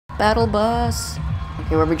Battle bus.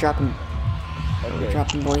 Okay, where are we dropping? Where are we Okay.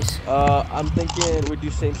 dropping, boys? I'm thinking we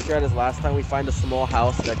do same strat as last time. We find a small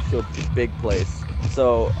house next to a big place.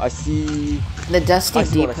 So I see. The Dusty I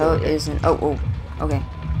see one, I see Depot one here. isn't. Oh, okay.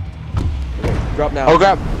 Okay, drop now. Oh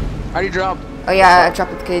crap! How do you drop? Oh yeah, I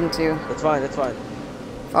dropped with Caden too. That's fine. That's fine.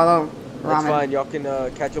 Follow That's Ramen. fine. Y'all can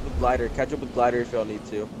catch up with glider. Catch up with glider if y'all need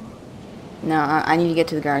to. No, I need to get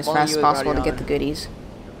to the ground as Following fast you as with possible to Radion. get the goodies.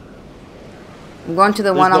 I'm going to the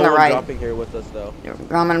There's one on no the right. dropping here with us though.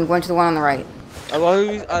 Ramen, I'm going to the one on the right. As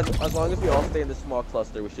long as we all stay in this small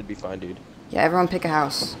cluster, we should be fine, dude. Yeah, everyone pick a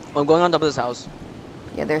house. I'm going on top of this house.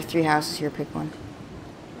 Yeah, there are 3 houses here. Pick one.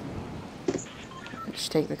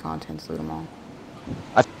 Just take the contents, loot them all.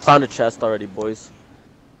 I found a chest already, boys.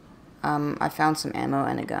 I found some ammo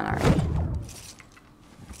and a gun already.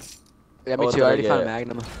 Yeah, me What too. did I I already found a get?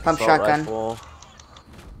 magnum. Pump Assault shotgun. rifle.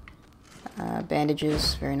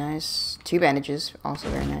 Bandages, very nice. 2 bandages, also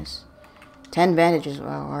very nice. 10 bandages,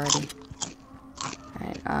 wow, already.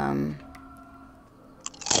 Alright,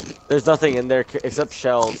 There's nothing in there except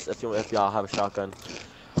shells. If y'all have a shotgun,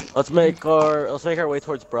 let's make our way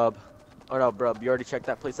towards Brub. Oh no, Brub, you already checked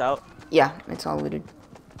that place out? yeah, it's all looted.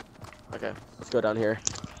 Okay, let's go down here.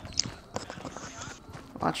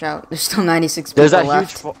 Watch out, there's still 96 There's people that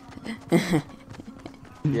left.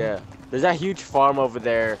 yeah, there's that huge farm over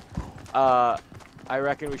there. I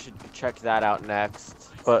reckon we should check that out next.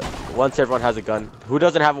 But once everyone has a gun, who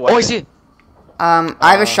doesn't have a weapon? Oh, I see it.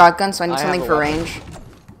 I have a shotgun, so I need I have something a for weapon. range.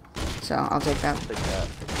 So, I'll take that. Take that.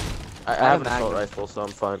 I have have a an assault magnum. rifle, so I'm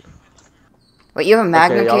fine. Wait, you have a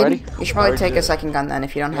magnum, y'all Caden? ready? You should probably Y'all take ready? a second gun then,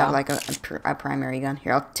 if you don't have Yeah. like a primary gun.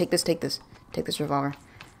 Here, I'll take this. Take this revolver.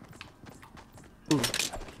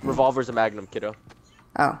 Revolver's a magnum, kiddo.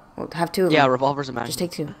 Oh, well, have 2 of Yeah, them. revolver's a magnum. Just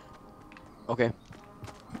take 2. Okay.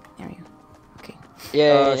 There we go. Okay.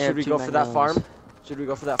 Yeah. Should we go for that farm? Should we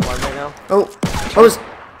go for that farm right now? Oh, oh,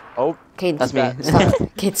 Oh, Caden, That's me. stop.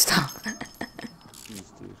 Kid, stop. jeez,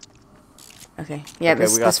 dude. Okay. Yeah, Okay,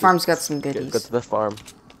 we got this to farm's got some Go goodies. to the farm.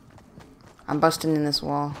 I'm busting in this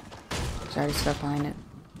wall. There's already stuff behind it.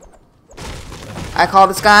 I call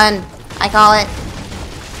this gun. I call it.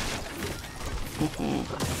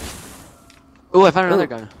 Ooh, I found another Ooh.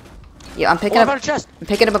 gun. Yeah, I'm Oh, picking I up. found a chest. I'm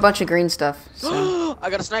picking up a bunch of green stuff. So. I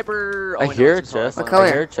got a sniper. Oh, I wait, hear no, a it's assault chest. rifle. What color?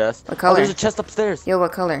 I hear a chest. What color? Oh, there's a chest upstairs. Yo,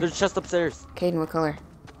 what color? There's a chest upstairs. Caden, what color?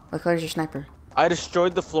 What color's your sniper? I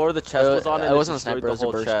destroyed the floor the chest was on, and it wasn't a destroyed sniper, it was a the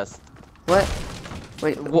whole burst. chest. What?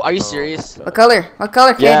 Wait, Wha- Are you Oh, serious? God. what color? What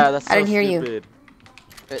color, Caden? Yeah, that's so I didn't hear you.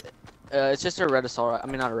 stupid. It's just a red assault. I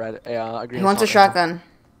mean, not a red. A green. Who wants a assault rifle. shotgun?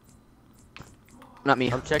 Not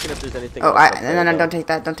me. I'm checking if there's anything. Oh, else up there, no, though. don't take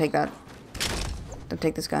that. Don't take that. Don't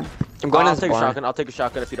take this gun. I'm going I'll to take the a barn. shotgun. I'll take a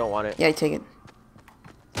shotgun if you don't want it. Yeah, you take it.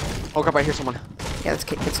 Oh crap! I hear someone. Yeah, let's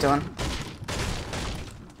get stolen.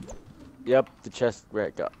 Yep, the chest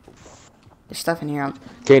right got. There's stuff in here.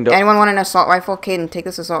 Kane, don't. Anyone want an assault rifle? Caden, take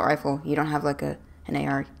this assault rifle. You don't have like an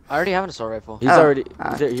AR. I already have an assault rifle. He's Oh, already.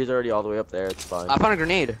 uh, He's already all the way up there. It's fine. I found a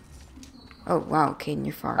grenade. Oh wow, Caden,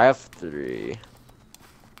 you're far. I have 3.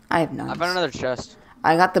 I have none. I found another chest.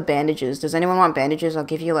 I got the bandages. Does anyone want bandages? I'll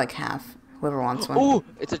give you like half. Whoever wants one. Ooh,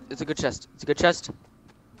 it's a good chest. It's a good chest.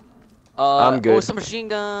 I'm Oh, good. submachine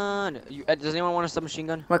gun. Does anyone want a submachine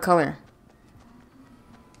gun? What color?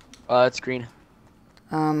 It's green.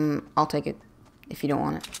 I'll take it. If you don't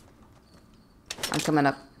want it. I'm coming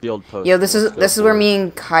up. Field post. Yo, this is where me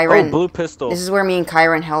and Kyron. Oh, blue pistol. This is where me and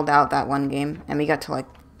Kyron held out that one game, and we got to like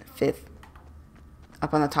 5th.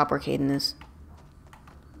 Up on the top where Caden is.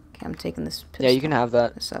 Okay, I'm taking this pistol. Yeah, you can have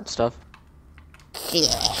that This up. stuff.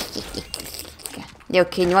 Okay. Yo,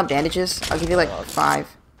 Caden, you want bandages? I'll give you like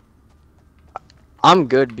 5. I'm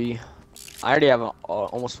good, B. I already have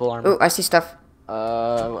almost full armor. Ooh, I see stuff. What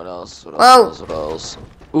else? What Whoa. else? What else?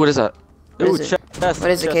 Ooh, what is that? What Ooh, is it? chest. What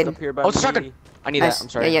is it, chest Caden? up here by Oh, it's a me. shotgun. I need Nice. that. I'm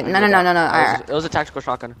sorry. Yeah, I no, need no, that. no. It was a tactical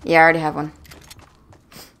shotgun. Yeah, I already have one.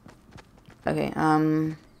 Okay,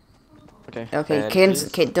 Okay. okay, Bandages.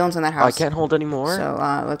 Dylan's in that Oh, house. I can't hold anymore. So,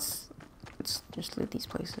 let's just loot these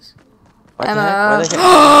places. Why the Emma. heck? Why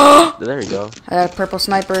the heck? There you go. I got a purple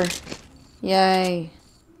sniper. Yay.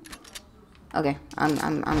 Okay, I'm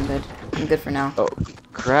good. I'm good for now. Oh,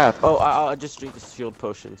 crap. Oh, I'll just drink this shield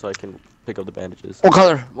potion so I can pick up the bandages. What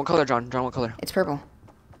color? What color, John? John, what color? It's purple.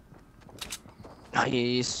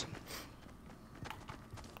 Nice.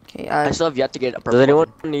 Okay, I still have yet to get a purple. Does anyone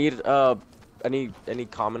weapon. need any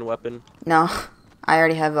common weapon? no. I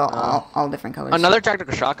already have all different colors. Another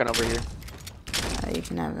tactical shotgun over here. You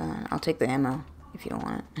can have that. I'll take the ammo if you don't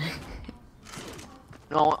want it.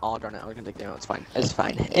 No, oh darn it, we can take the ammo. It's fine. It's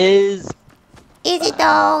fine. Is Is it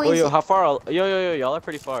though? Oh, Is yo, it? how far? Yo, y'all are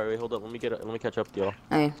pretty far. Wait, hold up. Let me catch up to y'all.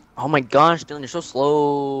 Hey, Oh my gosh, Dylan, you're so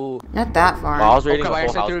slow. not that Well, I far. was raiding crap, a I whole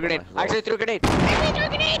actually house threw a by grenade. I myself. actually threw a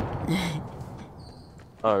grenade.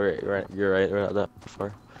 Oh, right. You're right. We're not that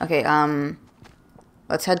far. Okay,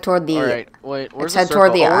 let's head toward the. Alright, wait, where's let's the head circle?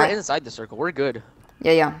 toward the. Oh, we're inside the circle. We're good.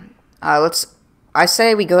 Yeah. Let's. I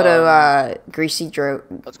say we go to Greasy Grove.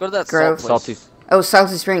 Let's go to that Grove. salt place. Salty. Oh,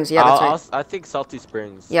 Salty Springs. Yeah, that's right. I think Salty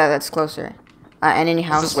Springs. Yeah, that's closer. And any It's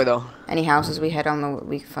house. this way though. Any houses we find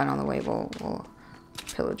on the way, we'll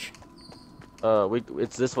pillage.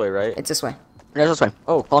 It's this way, right? It's this way. Yeah, it's this way.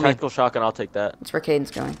 Oh, Follow me. tactical shotgun. I'll take that. It's where Caden's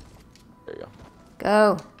going. There you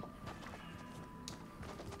Go.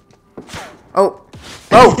 go. Oh.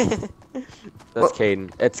 Oh. That's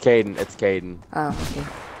Caden. It's Caden. Oh. Okay.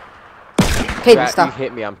 Caden, You stop.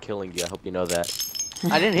 hit me, I'm killing you. I hope you know that.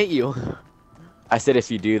 I didn't hit you. I said if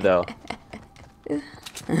you do, though.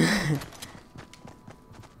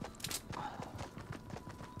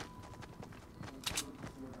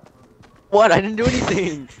 What? I didn't do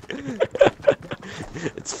anything.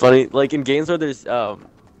 It's funny, like in games where there's where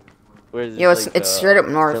there's, Yo, it's like, straight up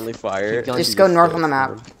north. friendly fire. Keep Just you go north stay on the map.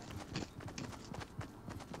 forward.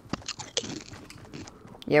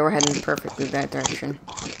 Yeah, we're heading perfectly that direction.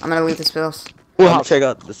 I'm gonna leave this house. Let me check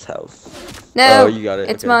out this house. No. Oh, you got it.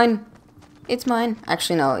 It's okay. mine. It's mine.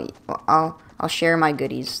 Actually, no. I'll share my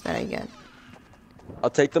goodies that I get. I'll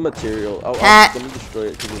take the material. Cat. Let me destroy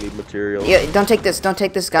it because we need material. Yeah, don't take this. Don't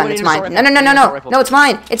take this gun. Oh, It's you need an mine. assault No, no, no, rifle. no, You need an no. assault rifle. No, it's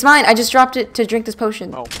mine. It's mine. I just dropped it to drink this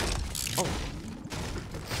potion. Oh.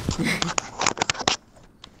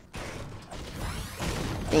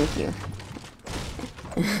 Thank you.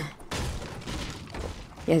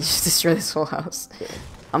 Yeah, just destroy this whole house.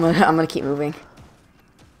 I'm gonna keep moving.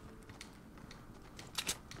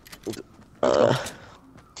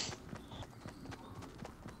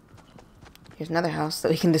 Here's another house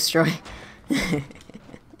that we can destroy.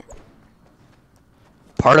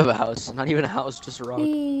 Part of a house, not even a house, just a rock.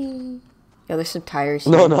 Yo, there's some tires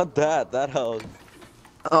No, here. not that. That house.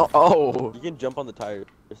 Oh. You can jump on the tires.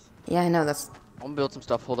 Yeah, I know, that's... I'm gonna build some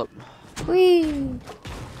stuff. Hold up. Whee!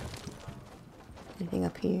 Anything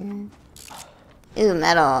up here? Ew,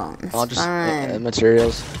 metal. It's I'll just fine.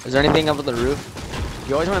 materials. Is there anything up on the roof?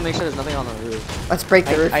 You always want to make sure there's nothing on the roof. Let's break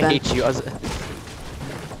the roof I then. hate you.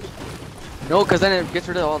 No, because then it gets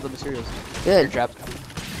rid of all the materials. You're Good. trapped.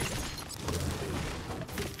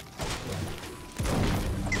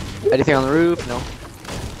 Anything on the roof? No.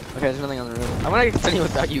 Okay, there's nothing on the roof. I'm gonna continue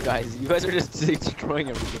without you guys. You guys are just destroying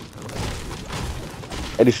everything.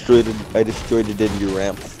 I destroyed it in your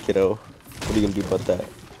ramps, kiddo. What are you gonna do about that?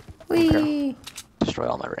 Whee! Destroy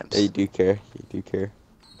all my ramps. Yeah, you do care. You do care.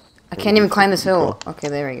 I can't even climb this hill. Okay,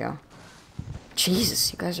 there we go.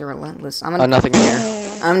 Jesus, you guys are relentless. I'm Oh, gonna nothing in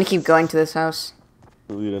here. I'm gonna keep going to this house.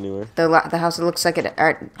 Lead anywhere. The house, it looks like it.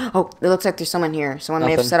 Oh, it looks like there's someone here. Someone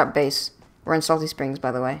may have Nothing. set up base. We're in Salty Springs,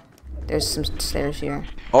 by the way. There's some stairs here.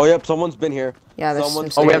 Oh, yep. Someone's been here. Yeah, there's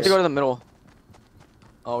Someone's some Oh, we have to stairs. go to the middle.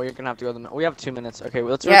 Oh, we're gonna have to go to the middle. We have 2 minutes. Okay,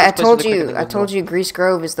 well, let's. Yeah, I this place told really quick and you. then I go to the told middle. you Grease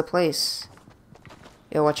Grove is the place.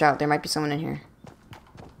 Yo, watch out. There might be someone in here.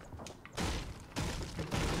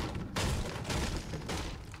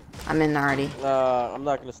 I'm in already. I'm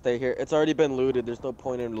not gonna stay here. It's already been looted. There's no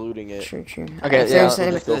point in looting it. True. Okay, If yeah. there's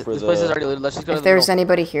let's go for This place is the- already looted. Let's just go to If the there was middle.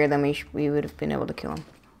 anybody here, then we would have been able to kill him.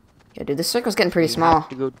 Yeah, dude, this circle's getting pretty We small. have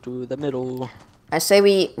to go to the middle. I say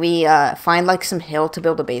we find like some hill to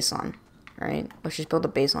build a base on. All right, let's just build a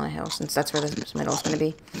base on a hill since that's where this middle's gonna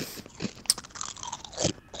be.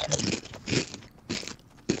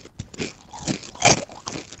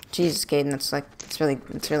 Jesus, Caden,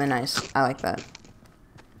 it's really nice. I like that.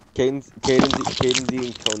 Caden's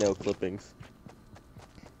eating toenail clippings.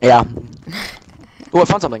 Yeah. Oh, I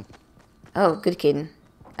found something. Oh, good, Caden.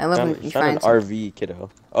 I love when you Found an find some- RV, kiddo.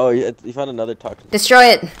 Oh, yeah, you found another toxic. Destroy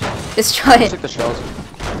it! Destroy Let's it! take the shells.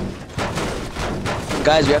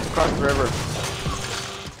 Guys, we have to cross the river.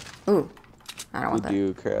 Ooh, I don't We want that.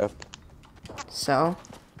 do, crap. So,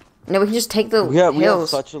 no, we can just take the We have hills.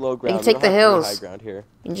 such a low can ground. take don't the have any hills. high ground here.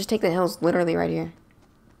 You can just take the hills, literally right here.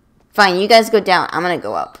 Fine, you guys go down. I'm gonna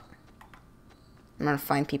go up. I'm gonna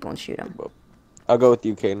find people and shoot them. I'll go with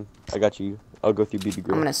you, Caden. I got you. I'll go with you, BB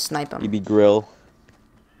Grill. I'm gonna snipe them. BB Grill.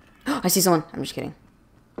 I see someone. I'm just kidding.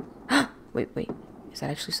 Wait. Is that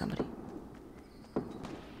actually somebody?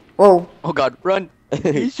 Whoa. Oh God, run!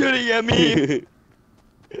 He's shooting at me.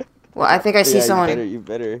 Well, I think I see Yeah, someone. You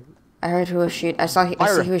better. I heard who was shooting. I saw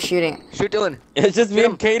Fire. who was shooting. Shoot Dylan. It's just me Get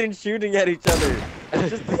and Caden shooting at each other. It's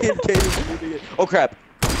just me and Caden shooting at... Oh, crap.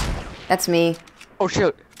 That's me. Oh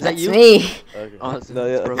shoot, is that That's you? me. Okay. Oh, that's- No,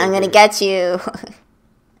 yeah, that's I'm gonna get you.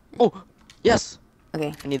 Oh, Yes.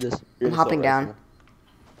 Okay, I need this. You're I'm just hopping so down. racing.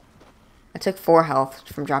 I took 4 health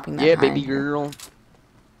from dropping that Yeah, high. baby girl.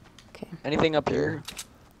 Okay. Anything up here?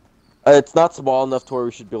 It's not small enough to where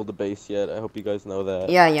we should build a base yet. I hope you guys know that.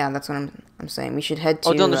 Yeah, that's what I'm saying. We should head to.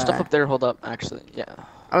 Oh, Dylan, there's stuff up there. Hold up, actually. Yeah.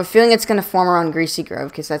 I have a feeling it's gonna form around Greasy Grove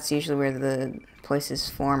because that's usually where the places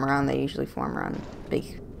form around. They usually form around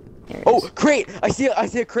big areas. Oh, crate! I see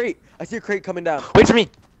a crate. I see a crate coming down. Wait for me.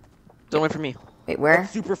 Don't wait for me. Wait, where?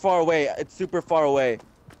 It's super far away. It's super far away.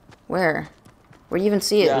 Where? Where do you even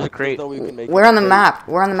see it? There's a crate. there's no way we can make Where it. on the Crate. map?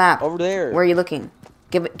 Where on the map? Over there. Where are you looking?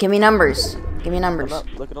 Give me numbers. Give me I'm numbers. not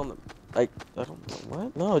looking on the. I don't know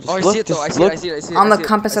what. No, just Oh, I look. see it though. just I see look. it. I see it. I see it. On I the see it.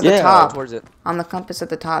 compass I at see the it. top. Towards it. On the compass at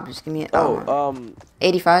the top. Just give me. Oh,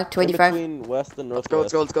 85, in 285. between west and Let's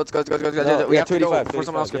northwest. go. Let's go. Let's go. Let's go. Let's go. Let's go. No, We yeah, have to go 285, before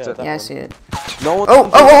someone else gets it. that Yeah, I one. see it. No one.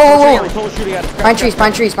 Oh! Someone's shooting at us. Pine trees,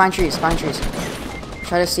 pine trees, pine trees, pine trees.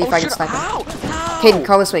 Try to see if I can snipe him. Ow! Ow! Caden,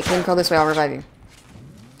 crawl this way. Caden, crawl this way. I'll revive you.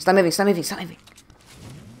 Stop moving. Stop moving. Stop moving.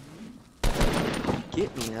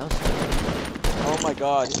 Get me now. Oh my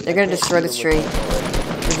god. They're gonna destroy this tree.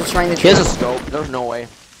 They're destroying the He tree. has a scope. There's no way.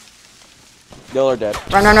 Y'all are dead.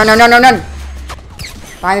 Run, run, run, run, run, run, run!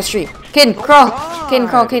 Behind this tree. Caden, crawl! Caden,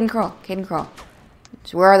 crawl, Caden, crawl. Caden, crawl.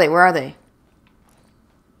 So where are they? Where are they?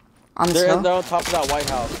 On the They're hill? on top of that White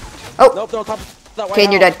House. Oh! Nope, they're on top of that White Caden,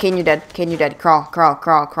 House. you're dead. Caden, you're dead. Caden, you're dead. Crawl, crawl,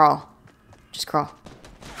 crawl, crawl. Just crawl.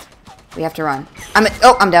 We have to run.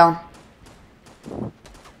 I'm down.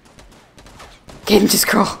 Caden, just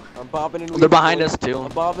crawl. I'm bobbing and weaving. They're behind boys. us too.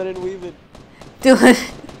 I'm bobbing and weaving. Dylan.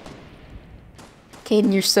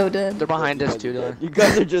 Caden, you're so dead. They're behind us too, Dylan. You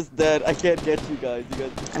guys are just dead. I can't get you guys. You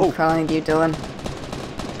guys. I'm crawling to you, Dylan.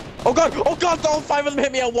 Oh god! Oh god! All 5 of them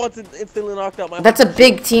hit me at once and instantly knocked out my. That's a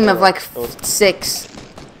big team of like 6.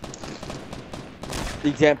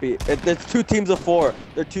 You can't be. There's 2 teams of 4.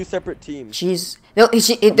 They're 2 separate teams. Jeez. Dylan,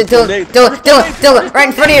 right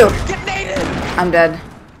in front of you. Get naded! I'm dead.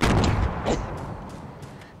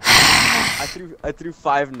 I threw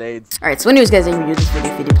 5 nades. Alright, so anyways guys, I reviewed this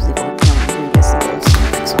video. If you did, please leave a like, comment, and you guys see you guys in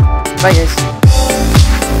the next one. Bye guys.